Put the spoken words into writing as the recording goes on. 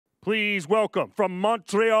Please welcome from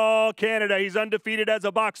Montreal, Canada. He's undefeated as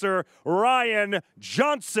a boxer, Ryan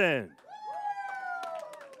Johnston.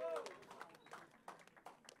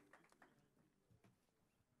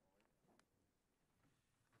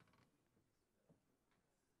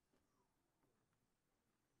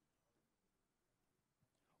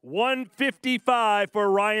 $155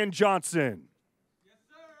 for Ryan Johnston. Yes,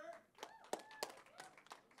 sir.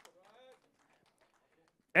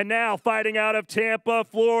 And now fighting out of Tampa,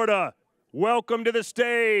 Florida. Welcome to the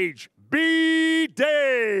stage,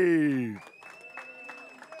 BDave.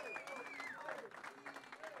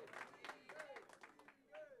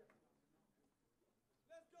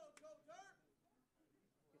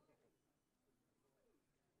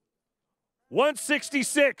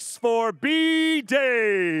 $166 for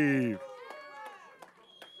BDave.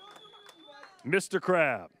 Mr.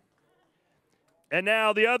 Crab. And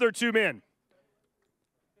now the other two men.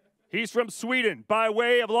 He's from Sweden by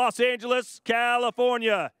way of Los Angeles,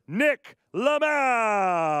 California, NichLMAO.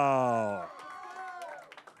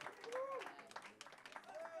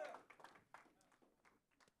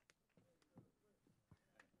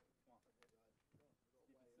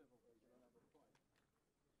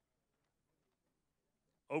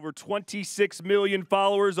 Over 26 million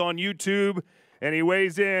followers on YouTube, and he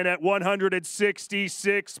weighs in at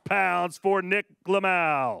 166 pounds for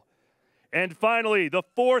NichLMAO. And finally, the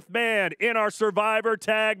fourth man in our Survivor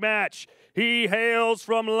tag match. He hails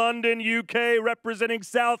from London, UK, representing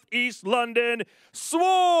Southeast London,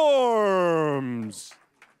 Swarmz.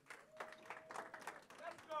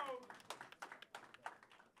 Let's go.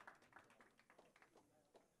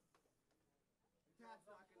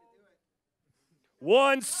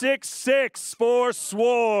 166 for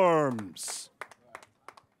Swarmz.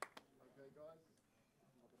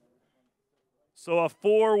 So a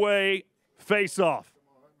four-way face-off.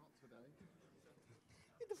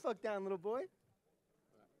 Get the fuck down, little boy.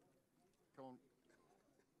 Come on.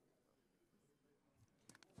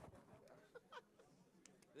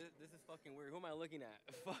 This is fucking weird. Who am I looking at?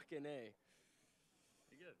 Fucking A.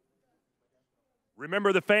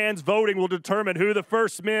 Remember, the fans voting will determine who the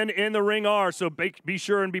first men in the ring are, so be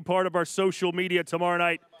sure and be part of our social media tomorrow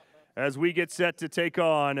night as we get set to take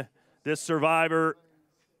on this Survivor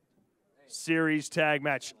Series tag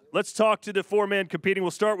match. Let's talk to the four men competing.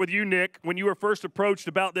 We'll start with you, Nick. When you were first approached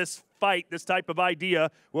about this fight, this type of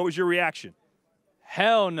idea, what was your reaction?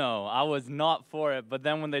 Hell no, I was not for it. But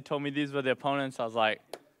then when they told me these were the opponents, I was like,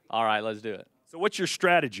 all right, let's do it. So what's your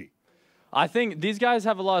strategy? I think these guys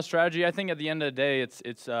have a lot of strategy. I think at the end of the day, it's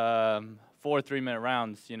 4 3-minute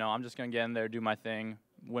rounds. You know, I'm just going to get in there, do my thing,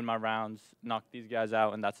 win my rounds, knock these guys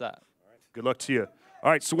out, and that's that. All right. Good luck to you. All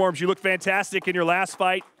right, Swarmz, you look fantastic in your last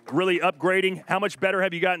fight, really upgrading. How much better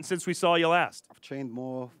have you gotten since we saw you last? I've trained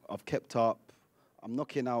more. I've kept up. I'm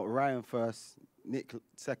knocking out Ryan first, Nick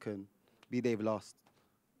second, BDave last.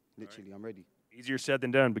 Literally, right. I'm ready. Easier said than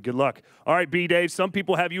done, but good luck. All right, BDave, some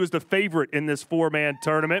people have you as the favorite in this four-man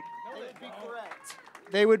tournament.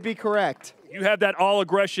 They would be correct. You have that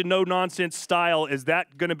all-aggression, no-nonsense style. Is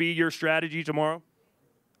that going to be your strategy tomorrow?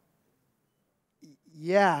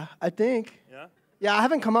 Yeah, I think. Yeah? Yeah, I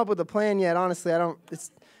haven't come up with a plan yet, honestly. I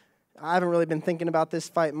haven't really been thinking about this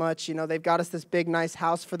fight much. You know, they've got us this big, nice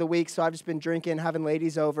house for the week, so I've just been drinking, having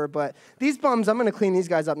ladies over. But these bums, I'm going to clean these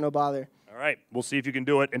guys up, no bother. All right, we'll see if you can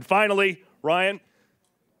do it. And finally, Ryan,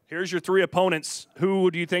 here's your three opponents.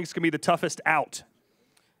 Who do you think is going to be the toughest out?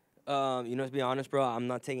 You know, to be honest, bro, I'm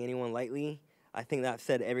not taking anyone lightly. I think that I've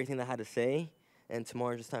said everything that I had to say, and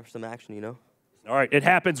tomorrow's just time for some action, you know? All right, it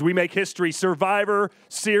happens. We make history. Survivor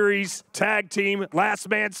Series tag team, last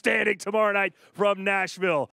man standing tomorrow night from Nashville.